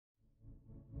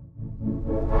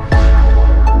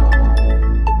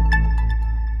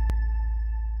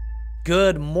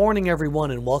Good morning,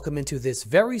 everyone, and welcome into this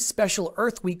very special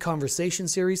Earth Week conversation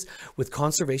series with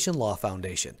Conservation Law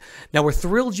Foundation. Now, we're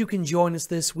thrilled you can join us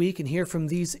this week and hear from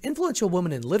these influential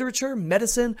women in literature,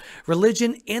 medicine,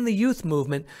 religion, and the youth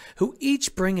movement who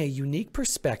each bring a unique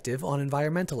perspective on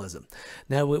environmentalism.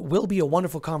 Now, it will be a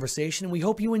wonderful conversation, and we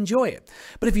hope you enjoy it.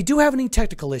 But if you do have any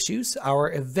technical issues, our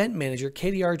event manager,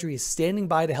 Katie Ardrey, is standing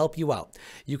by to help you out.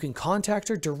 You can contact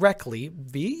her directly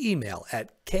via email at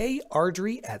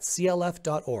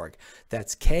kardrey@clf.org.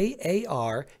 That's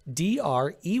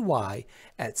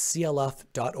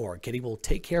KARDREY@clf.org. Katie will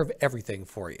take care of everything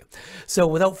for you. So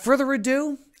without further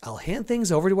ado, I'll hand things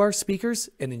over to our speakers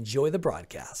and enjoy the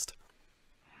broadcast.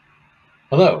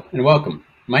 Hello and welcome.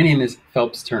 My name is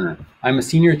Phelps Turner. I'm a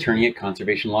senior attorney at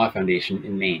Conservation Law Foundation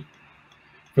in Maine.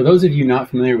 For those of you not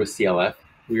familiar with CLF,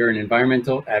 we are an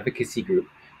environmental advocacy group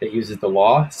that uses the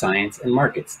law, science, and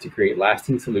markets to create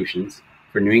lasting solutions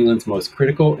for New England's most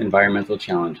critical environmental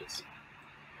challenges.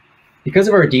 Because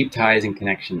of our deep ties and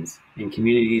connections in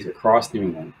communities across New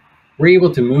England, we're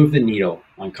able to move the needle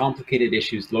on complicated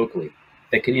issues locally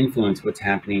that can influence what's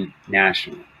happening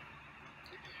nationally.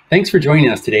 Thanks for joining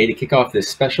us today to kick off this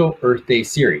special Earth Day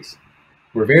series.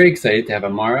 We're very excited to have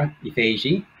Amara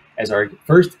Ifeji as our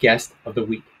first guest of the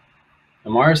week.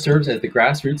 Amara serves as the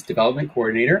Grassroots Development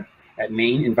Coordinator at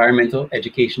Maine Environmental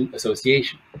Education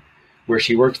Association, where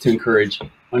she works to encourage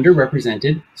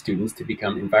underrepresented students to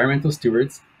become environmental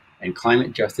stewards and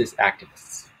climate justice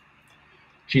activists.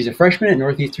 She's a freshman at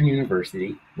Northeastern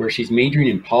University, where she's majoring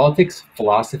in politics,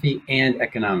 philosophy, and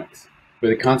economics,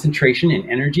 with a concentration in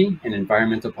energy and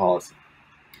environmental policy.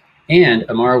 And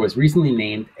Amara was recently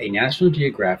named a National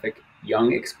Geographic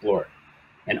Young Explorer,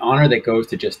 an honor that goes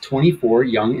to just 24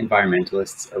 young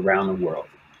environmentalists around the world.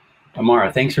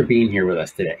 Amara, thanks for being here with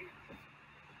us today.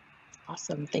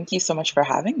 Awesome. Thank you so much for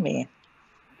having me.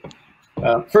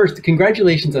 First,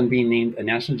 congratulations on being named a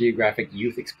National Geographic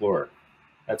Youth Explorer.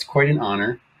 That's quite an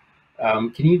honor.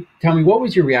 Can you tell me, what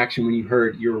was your reaction when you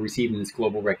heard you were receiving this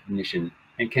global recognition?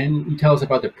 And can you tell us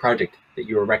about the project that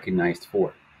you were recognized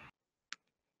for?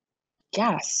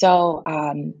 Yeah, so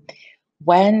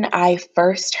when I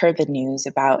first heard the news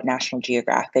about National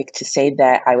Geographic, to say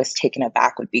that I was taken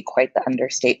aback would be quite the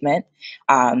understatement.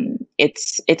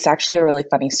 It's actually a really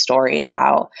funny story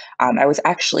how I was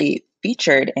actually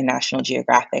featured in National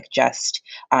Geographic just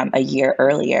a year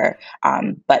earlier,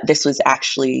 but this was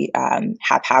actually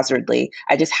haphazardly.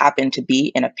 I just happened to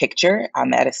be in a picture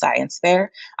at a science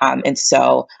fair, and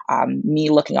so me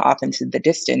looking off into the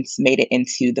distance made it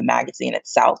into the magazine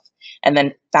itself. And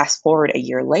then fast forward a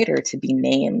year later to be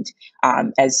named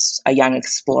as a young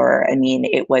explorer. I mean,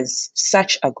 it was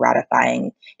such a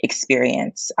gratifying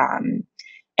experience.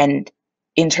 And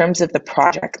in terms of the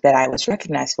project that I was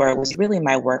recognized for, it was really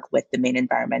my work with the Maine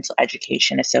Environmental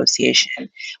Education Association,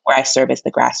 where I serve as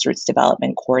the Grassroots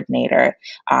Development Coordinator.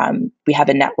 We have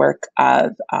a network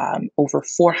of over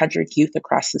 400 youth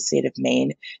across the state of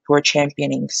Maine who are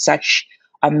championing such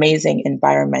amazing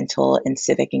environmental and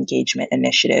civic engagement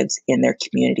initiatives in their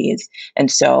communities. And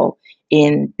so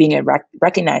in being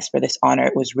recognized for this honor,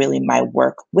 it was really my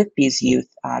work with these youth,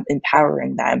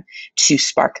 empowering them to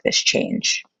spark this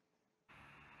change.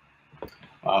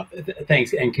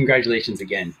 Thanks, and congratulations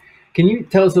again. Can you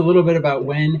tell us a little bit about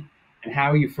when and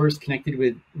how you first connected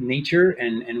with nature,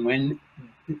 and when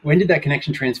did that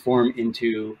connection transform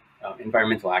into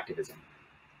environmental activism?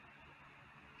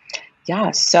 Yeah,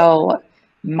 so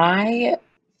my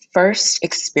first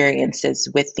experiences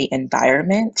with the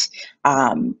environment,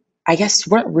 I guess,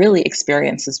 weren't really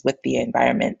experiences with the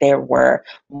environment. There were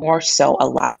more so a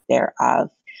lot thereof.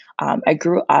 I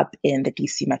grew up in the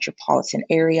DC metropolitan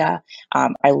area.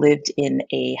 I lived in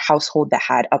a household that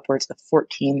had upwards of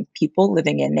 14 people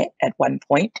living in it at one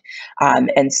point.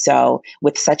 And so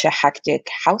with such a hectic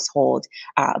household,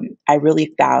 I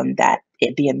really found that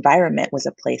the environment was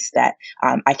a place that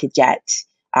I could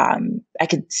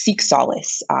seek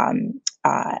solace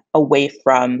away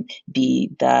from the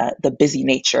busy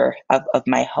nature of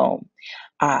my home.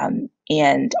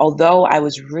 And although I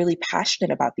was really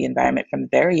passionate about the environment from a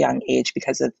very young age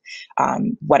because of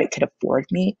what it could afford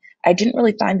me, I didn't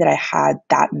really find that I had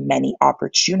that many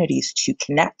opportunities to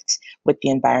connect with the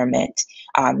environment,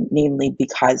 namely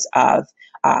because of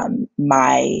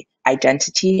my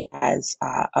identity as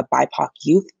a BIPOC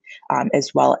youth,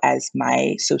 as well as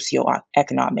my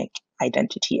socioeconomic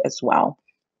identity as well.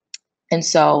 And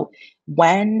so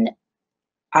when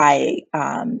I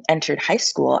entered high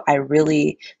school, I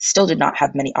really still did not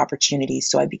have many opportunities.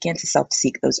 So I began to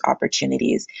self-seek those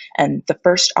opportunities. And the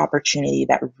first opportunity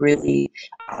that really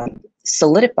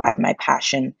solidified my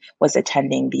passion was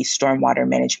attending the Stormwater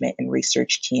Management and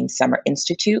Research Team Summer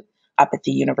Institute up at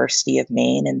the University of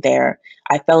Maine. And there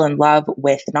I fell in love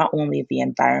with not only the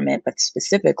environment, but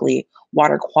specifically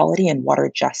water quality and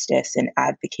water justice, and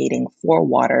advocating for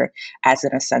water as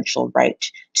an essential right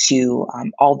to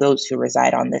all those who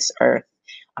reside on this earth.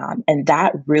 And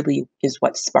that really is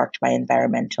what sparked my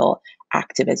environmental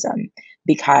activism,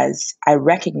 because I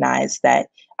recognize that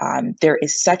there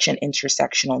is such an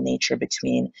intersectional nature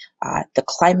between the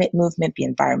climate movement, the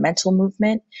environmental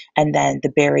movement, and then the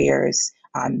barriers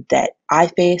that I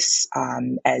face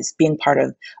as being part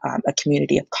of a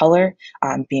community of color,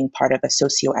 being part of a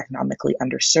socioeconomically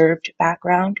underserved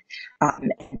background.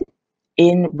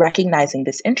 In recognizing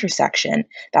this intersection,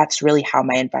 that's really how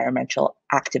my environmental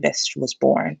activist was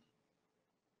born.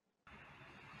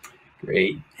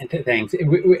 Great, and thanks.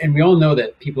 And we all know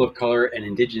that people of color and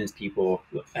Indigenous people,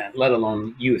 let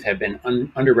alone youth, have been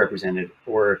underrepresented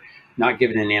or not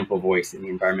given an ample voice in the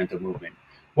environmental movement.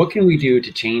 What can we do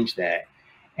to change that?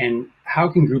 And how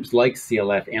can groups like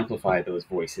CLF amplify those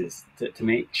voices to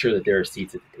make sure that there are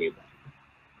seats at the table?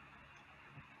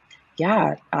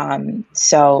 Yeah,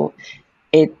 so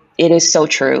it is so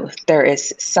true. There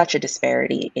is such a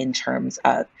disparity in terms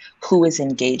of who is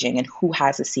engaging and who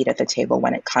has a seat at the table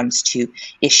when it comes to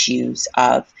issues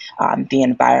of the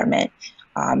environment.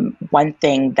 One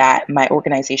thing that my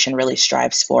organization really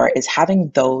strives for is having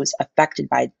those affected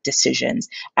by decisions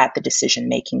at the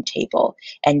decision-making table.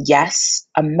 And yes,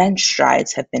 immense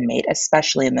strides have been made,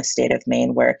 especially in the state of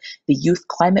Maine, where the youth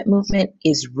climate movement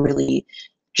is really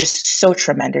just so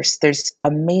tremendous. There's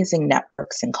amazing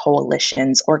networks and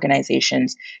coalitions,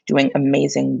 organizations doing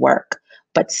amazing work.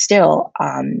 But still,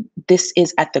 this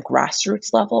is at the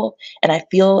grassroots level. And I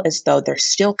feel as though there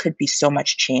still could be so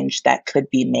much change that could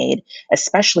be made,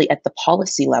 especially at the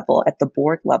policy level, at the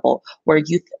board level, where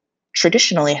youth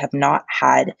traditionally have not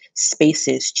had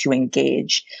spaces to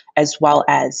engage, as well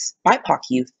as BIPOC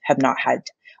youth have not had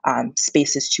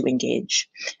spaces to engage.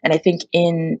 And I think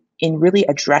in really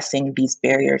addressing these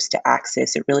barriers to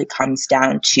access, it really comes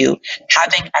down to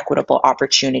having equitable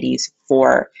opportunities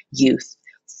for youth,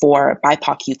 for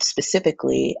BIPOC youth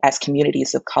specifically, as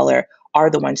communities of color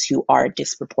are the ones who are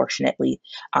disproportionately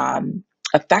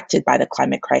affected by the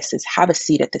climate crisis, have a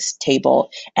seat at this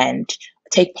table and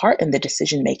take part in the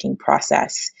decision-making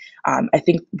process. I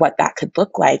think what that could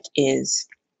look like is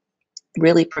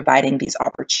really providing these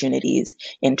opportunities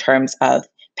in terms of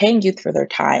paying youth for their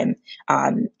time,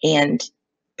 and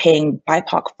paying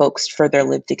BIPOC folks for their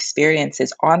lived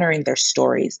experiences, honoring their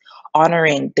stories,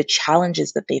 honoring the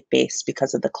challenges that they face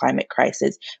because of the climate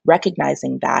crisis,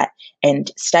 recognizing that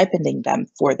and stipending them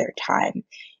for their time.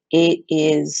 It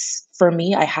is, for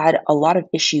me, I had a lot of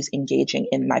issues engaging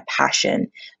in my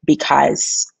passion,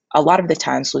 because a lot of the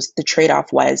times was the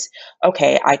trade-off was,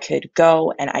 okay, I could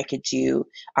go and I could do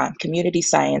community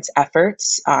science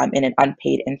efforts in an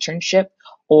unpaid internship,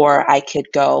 or I could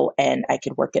go and I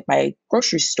could work at my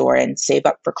grocery store and save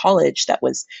up for college that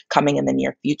was coming in the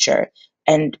near future.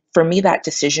 And for me, that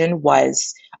decision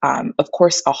was, of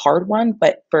course, a hard one,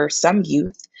 but for some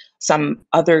youth, some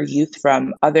other youth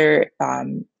from other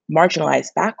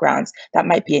marginalized backgrounds, that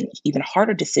might be an even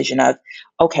harder decision of,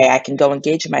 okay, I can go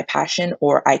engage in my passion,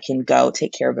 or I can go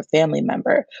take care of a family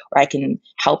member, or I can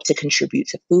help to contribute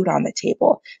to food on the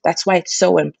table. That's why it's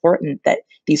so important that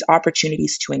these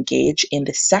opportunities to engage in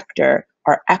the sector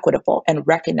are equitable and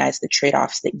recognize the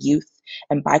trade-offs that youth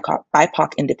and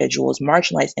BIPOC individuals,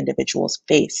 marginalized individuals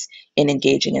face in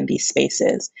engaging in these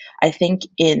spaces. I think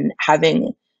in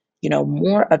having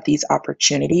more of these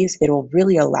opportunities, it'll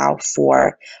really allow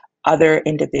for other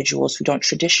individuals who don't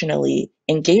traditionally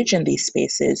engage in these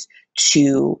spaces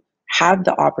to have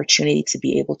the opportunity to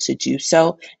be able to do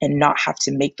so and not have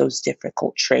to make those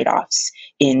difficult trade-offs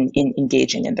in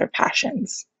engaging in their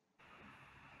passions.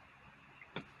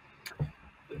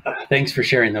 Thanks for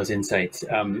sharing those insights.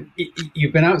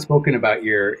 You've been outspoken about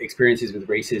your experiences with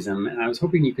racism, and I was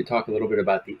hoping you could talk a little bit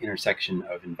about the intersection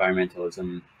of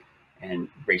environmentalism and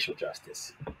racial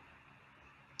justice.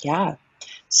 Yeah.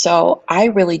 So I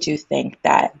really do think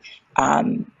that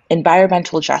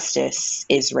environmental justice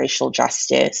is racial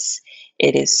justice.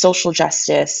 It is social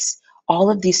justice.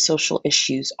 All of these social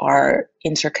issues are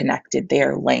interconnected. They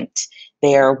are linked.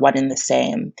 They are one and the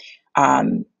same.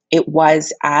 It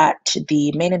was at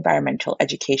the Maine Environmental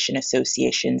Education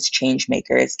Association's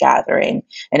Changemakers Gathering,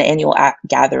 an annual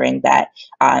gathering that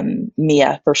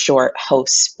MIA for short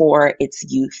hosts for its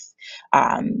youth,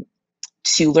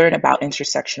 to learn about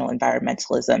intersectional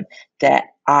environmentalism, that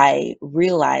I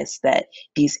realized that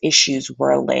these issues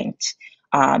were linked.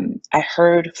 I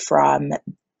heard from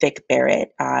Vic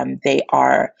Barrett. They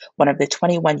are one of the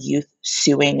 21 youth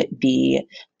suing the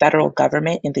federal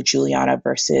government in the Juliana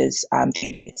versus the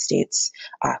United States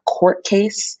court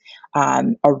case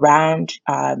around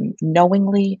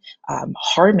knowingly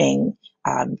harming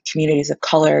communities of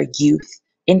color, youth,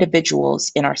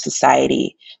 individuals in our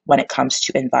society when it comes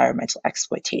to environmental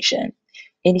exploitation.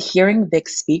 In hearing Vic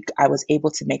speak, I was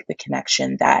able to make the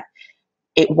connection that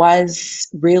it was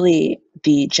really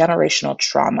the generational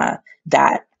trauma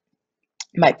that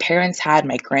my parents had,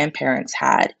 my grandparents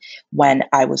had when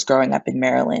I was growing up in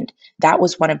Maryland. That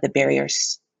was one of the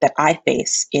barriers that I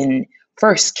face in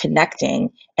first connecting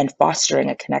and fostering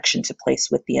a connection to place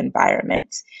with the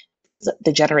environment.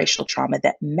 The generational trauma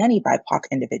that many BIPOC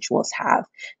individuals have,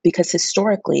 because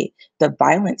historically, the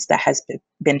violence that has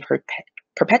been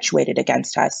perpetuated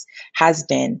against us has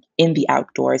been in the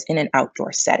outdoors, in an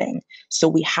outdoor setting. So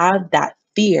we have that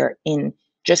fear in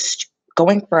just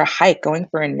going for a hike, going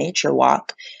for a nature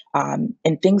walk,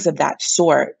 and things of that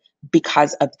sort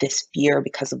because of this fear,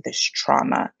 because of this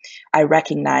trauma. I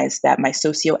recognize that my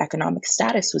socioeconomic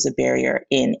status was a barrier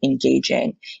in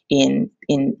engaging in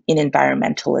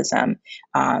environmentalism.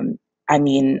 I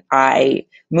mean, I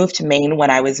moved to Maine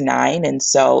when I was 9, and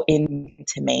so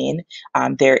to Maine,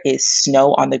 there is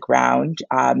snow on the ground,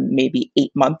 maybe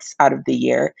 8 months out of the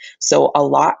year. So a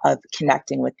lot of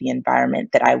connecting with the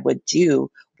environment that I would do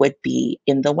would be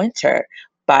in the winter.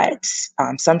 But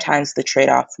sometimes the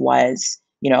trade-off was,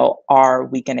 are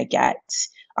we going to get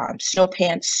snow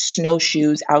pants,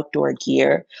 snowshoes, outdoor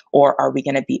gear, or are we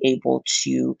going to be able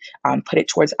to put it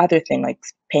towards other things like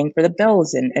paying for the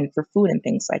bills and for food and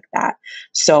things like that?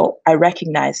 So I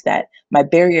recognize that my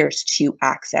barriers to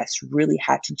access really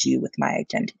had to do with my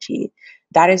identity.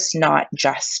 That is not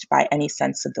just by any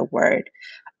sense of the word.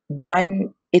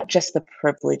 One, it's just the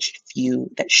privileged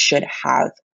few that should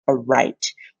have a right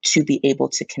to be able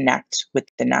to connect with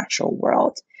the natural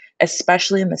world,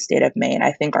 especially in the state of Maine.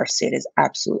 I think our state is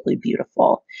absolutely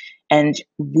beautiful, and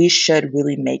we should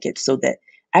really make it so that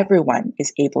everyone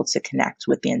is able to connect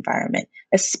with the environment,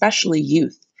 especially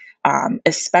youth,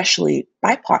 especially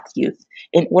BIPOC youth,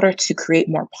 in order to create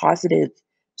more positive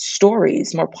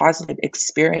stories, more positive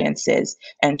experiences,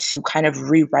 and to kind of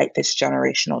rewrite this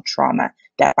generational trauma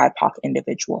that BIPOC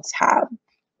individuals have.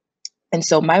 And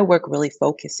so my work really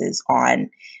focuses on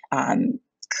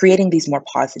creating these more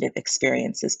positive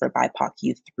experiences for BIPOC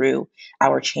youth through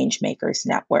our Changemakers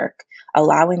network,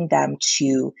 allowing them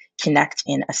to connect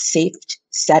in a safe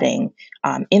setting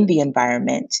in the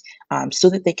environment so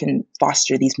that they can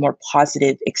foster these more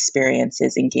positive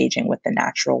experiences engaging with the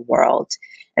natural world.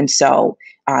 And so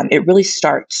it really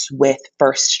starts with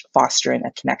first fostering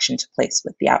a connection to place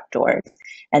with the outdoors.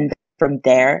 And from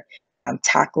there,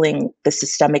 tackling the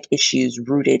systemic issues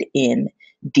rooted in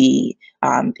the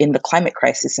climate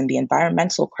crisis and the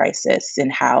environmental crisis,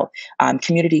 and how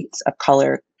communities of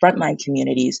color, frontline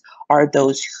communities, are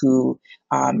those who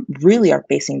really are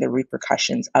facing the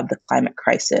repercussions of the climate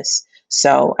crisis.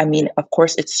 So, I mean, of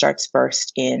course, it starts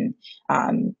first in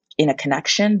a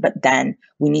connection, but then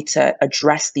we need to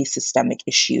address these systemic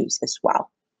issues as well.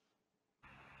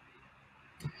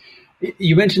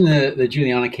 You mentioned the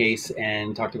Juliana case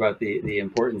and talked about the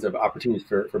importance of opportunities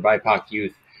for BIPOC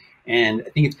youth. And I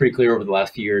think it's pretty clear over the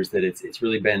last few years that it's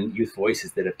really been youth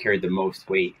voices that have carried the most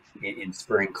weight in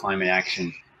spurring climate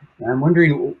action. And I'm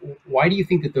wondering, why do you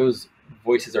think that those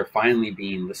voices are finally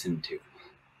being listened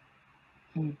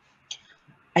to?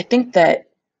 I think that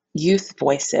youth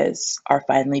voices are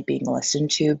finally being listened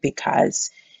to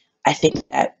because I think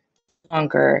that no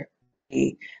longer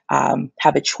we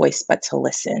have a choice but to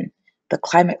listen. The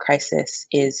climate crisis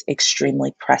is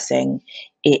extremely pressing.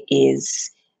 It is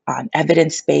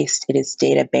evidence-based. It is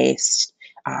data-based.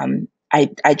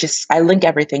 I link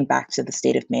everything back to the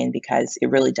state of Maine because it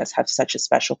really does have such a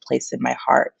special place in my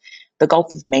heart. The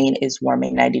Gulf of Maine is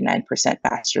warming 99%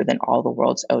 faster than all the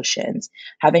world's oceans.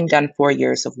 Having done 4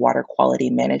 years of water quality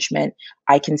management,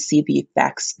 I can see the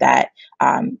effects that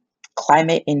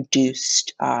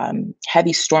climate-induced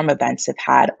heavy storm events have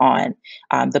had on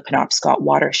the Penobscot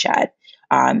watershed,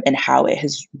 and how it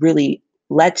has really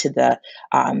led to the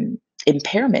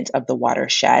impairment of the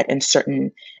watershed and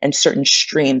certain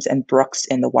streams and brooks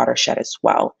in the watershed as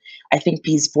well. I think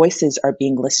these voices are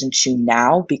being listened to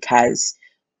now because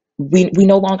we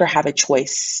no longer have a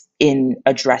choice in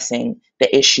addressing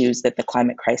the issues that the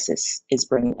climate crisis is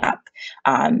bringing up.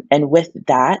 And with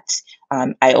that,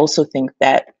 I also think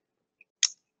that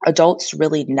adults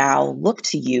really now look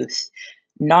to youth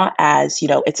not as,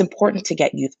 it's important to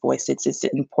get youth voices. It's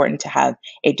important to have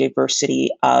a diversity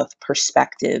of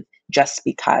perspective just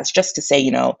to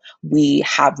say, we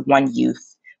have one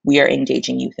youth we are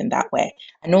engaging youth in that way.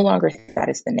 I no longer think that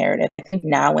is the narrative. I think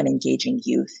now when engaging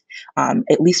youth,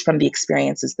 at least from the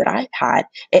experiences that I've had,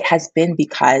 it has been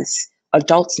because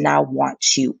adults now want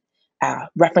to,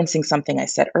 referencing something I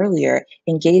said earlier,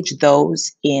 engage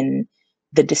those in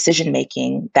the decision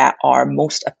making that are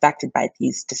most affected by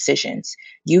these decisions.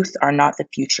 Youth are not the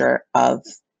future of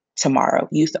tomorrow.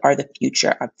 Youth are the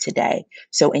future of today.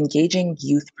 So engaging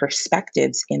youth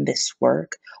perspectives in this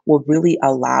work will really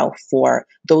allow for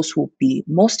those who will be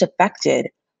most affected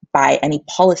by any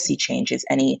policy changes,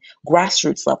 any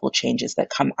grassroots level changes that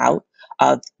come out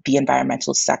of the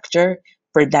environmental sector,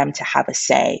 for them to have a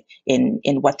say in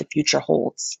what the future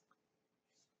holds.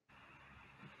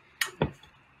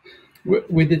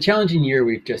 With the challenging year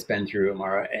we've just been through,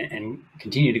 Amara, and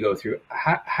continue to go through,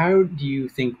 how do you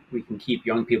think we can keep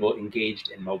young people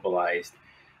engaged and mobilized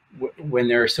when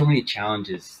there are so many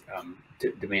challenges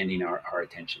demanding our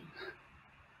attention?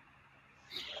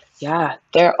 Yeah,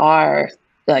 there are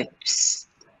like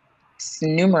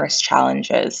numerous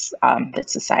challenges that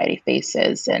society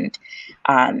faces, and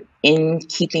in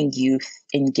keeping youth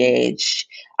engaged,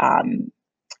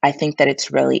 I think that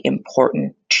it's really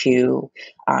important to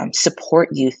support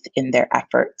youth in their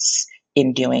efforts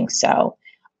in doing so.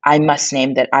 I must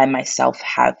name that I myself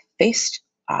have faced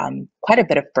quite a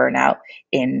bit of burnout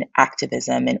in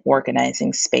activism and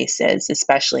organizing spaces,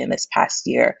 especially in this past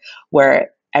year,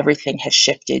 where everything has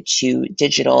shifted to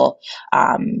digital,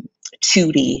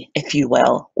 2D, if you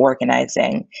will,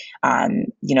 organizing.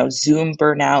 Zoom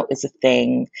burnout is a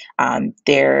thing.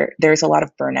 There's a lot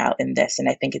of burnout in this, and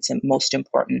I think it's most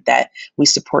important that we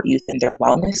support youth in their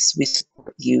wellness. We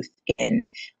support youth in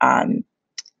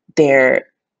their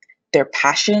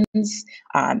passions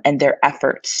and their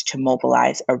efforts to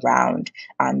mobilize around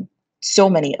so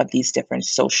many of these different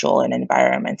social and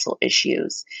environmental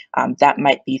issues. That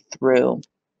might be through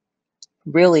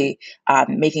really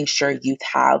making sure youth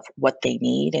have what they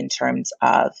need in terms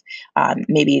of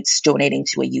maybe it's donating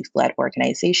to a youth-led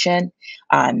organization,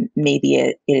 maybe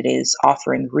it is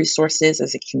offering resources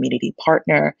as a community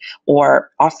partner,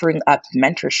 or offering up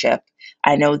mentorship.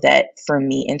 I know that for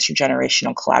me,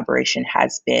 intergenerational collaboration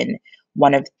has been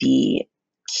one of the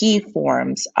key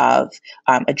forms of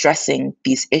addressing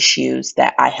these issues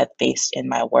that I have faced in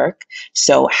my work.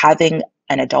 So having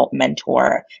an adult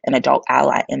mentor, an adult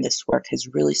ally in this work has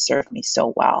really served me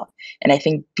so well. And I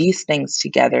think these things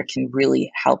together can really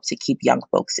help to keep young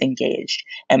folks engaged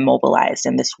and mobilized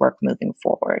in this work moving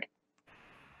forward.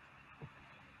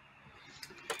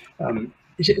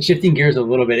 Shifting gears a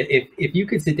little bit, if you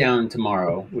could sit down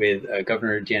tomorrow with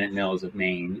Governor Janet Mills of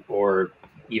Maine, or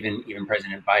even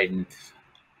President Biden,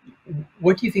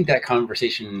 what do you think that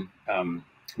conversation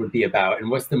would be about, and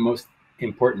what's the most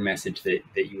important message that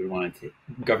you would want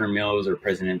Governor Mills or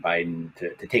President Biden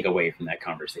to take away from that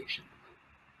conversation?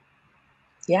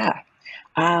 Yeah.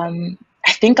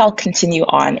 I think I'll continue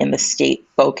on in the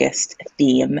state-focused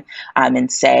theme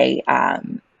and say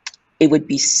it would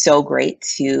be so great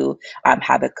to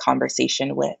have a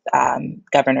conversation with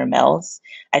Governor Mills.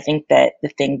 I think that the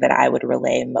thing that I would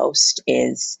relay most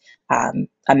is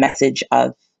a message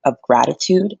of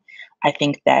gratitude. I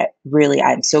think that really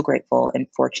I'm so grateful and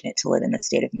fortunate to live in the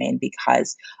state of Maine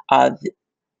because of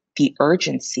the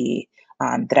urgency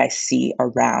that I see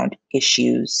around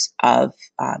issues of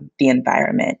the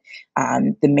environment.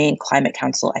 The Maine Climate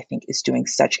Council, I think, is doing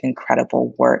such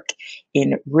incredible work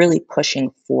in really pushing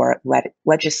for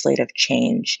legislative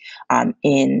change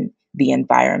in the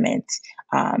environment.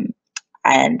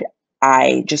 And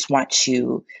I just want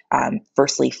to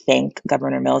firstly thank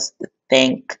Governor Mills,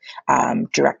 thank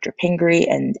Director Pingree,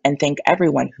 and thank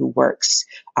everyone who works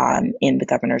in the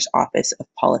Governor's Office of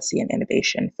Policy and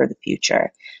Innovation for the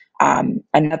future.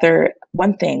 Another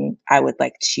one thing I would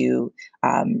like to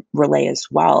relay as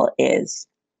well is,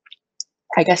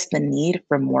 I guess, the need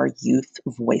for more youth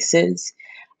voices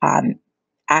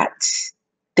at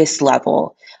this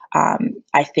level.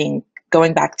 I think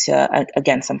going back to,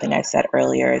 again, something I said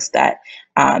earlier is that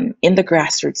in the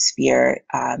grassroots sphere,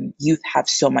 youth have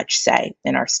so much say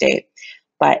in our state,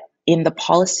 but in the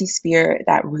policy sphere,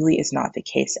 that really is not the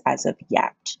case as of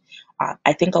yet.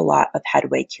 I think a lot of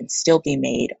headway can still be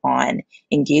made on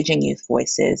engaging youth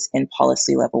voices in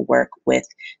policy level work with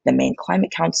the Maine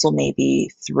Climate Council,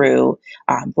 maybe through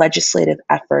legislative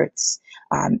efforts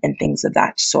and things of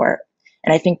that sort.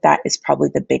 And I think that is probably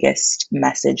the biggest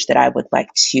message that I would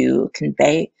like to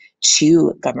convey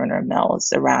to Governor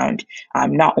Mills around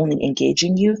not only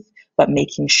engaging youth, but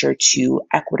making sure to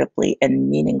equitably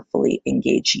and meaningfully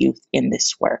engage youth in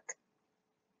this work.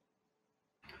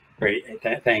 Great,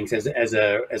 thanks. As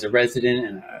a resident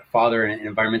and a father and an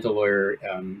environmental lawyer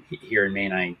here in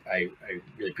Maine, I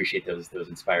really appreciate those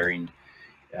inspiring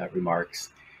remarks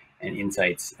and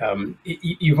insights.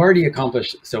 You've already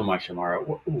accomplished so much, Amara.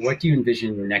 What do you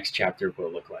envision your next chapter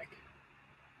will look like?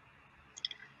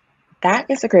 That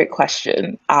is a great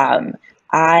question.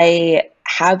 I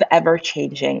have ever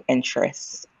changing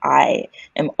interests. I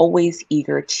am always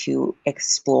eager to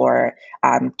explore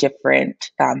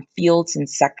different fields and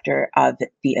sector of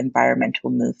the environmental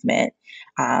movement.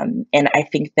 And I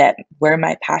think that where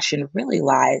my passion really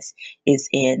lies is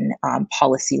in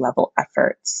policy level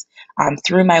efforts.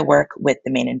 Through my work with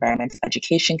the Maine Environmental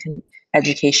Education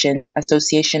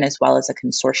Association, as well as a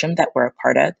consortium that we're a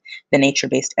part of, the Nature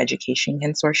Based Education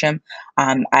Consortium,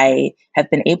 I have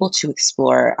been able to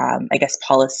explore,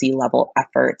 policy level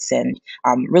efforts and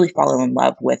really fall in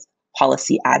love with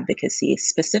policy advocacy,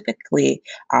 specifically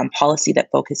policy that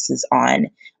focuses on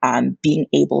being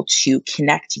able to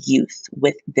connect youth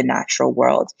with the natural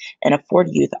world and afford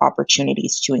youth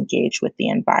opportunities to engage with the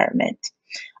environment.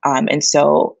 And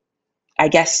so I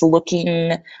guess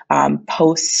looking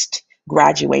post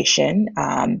graduation,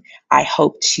 I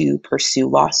hope to pursue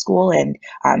law school and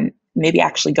maybe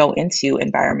actually go into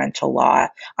environmental law,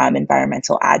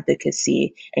 environmental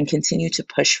advocacy, and continue to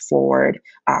push forward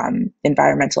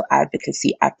environmental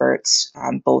advocacy efforts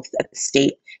both at the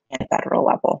state and federal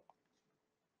level.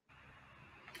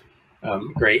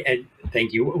 Great, and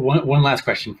thank you. One last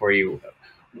question for you.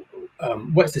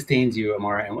 What sustains you,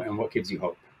 Amara, and what gives you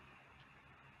hope?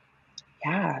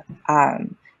 Yeah,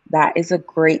 that is a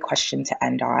great question to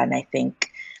end on. I think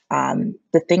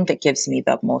the thing that gives me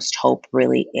the most hope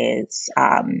really is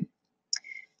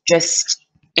just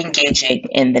engaging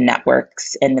in the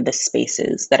networks and the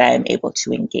spaces that I am able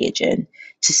to engage in,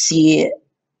 to see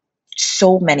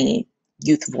so many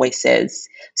youth voices,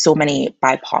 so many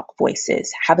BIPOC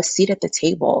voices have a seat at the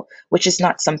table, which is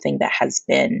not something that has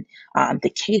been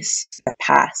the case in the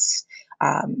past.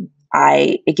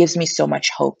 It gives me so much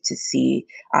hope to see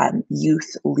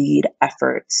youth lead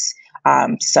efforts,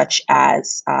 such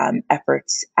as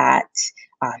efforts at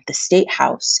the State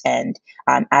House and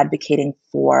advocating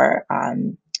for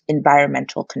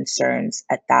environmental concerns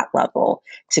at that level,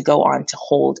 to go on to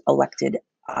hold elected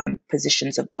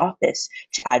positions of office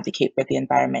to advocate for the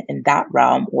environment in that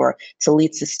realm, or to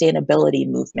lead sustainability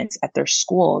movements at their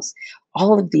schools.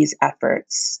 All of these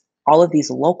efforts, all of these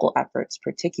local efforts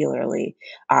particularly,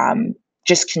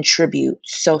 just contribute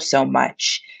so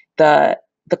much. The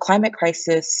climate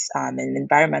crisis and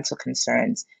environmental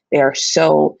concerns, they are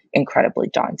so incredibly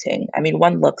daunting. I mean,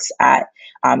 one looks at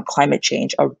climate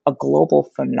change, a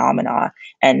global phenomena,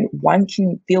 and one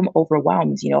can feel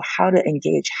overwhelmed, how to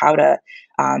engage, how to,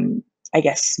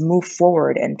 move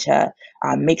forward and to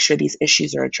make sure these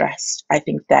issues are addressed. I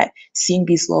think that seeing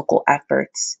these local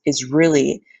efforts is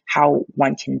really how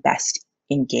one can best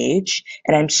engage.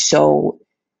 And I'm so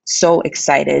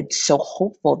excited, so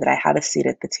hopeful that I have a seat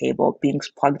at the table, being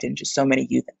plugged into so many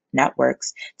youth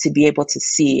networks, to be able to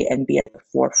see and be at the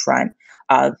forefront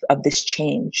of this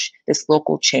change, this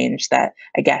local change that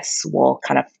I guess will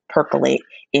kind of percolate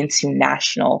into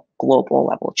national, global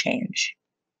level change.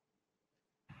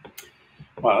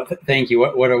 Well, thank you.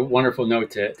 What a wonderful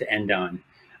note to end on.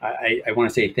 I want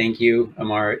to say thank you,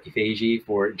 Amara Ifeji,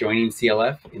 for joining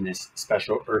CLF in this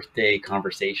special Earth Day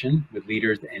conversation with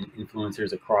leaders and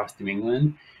influencers across New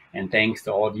England. And thanks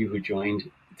to all of you who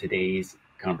joined today's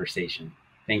conversation.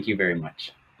 Thank you very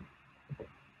much.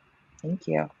 Thank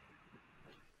you.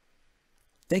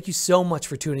 Thank you so much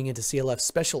for tuning into CLF's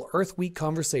special Earth Week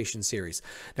conversation series.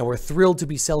 Now, we're thrilled to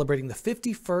be celebrating the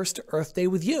 51st Earth Day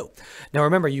with you. Now,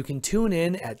 remember, you can tune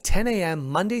in at 10 a.m.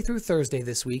 Monday through Thursday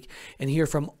this week and hear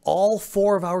from all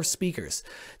 4 of our speakers.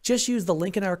 Just use the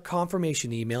link in our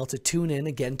confirmation email to tune in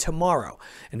again tomorrow.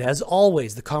 And as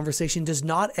always, the conversation does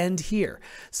not end here.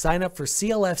 Sign up for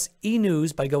CLF's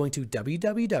e-news by going to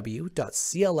www.clf.org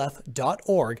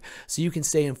so you can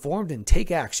stay informed and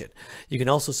take action. You can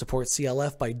also support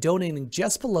CLF by donating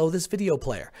just below this video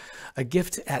player. A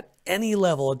gift at any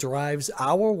level drives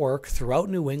our work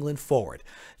throughout New England forward.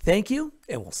 Thank you,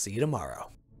 and we'll see you tomorrow.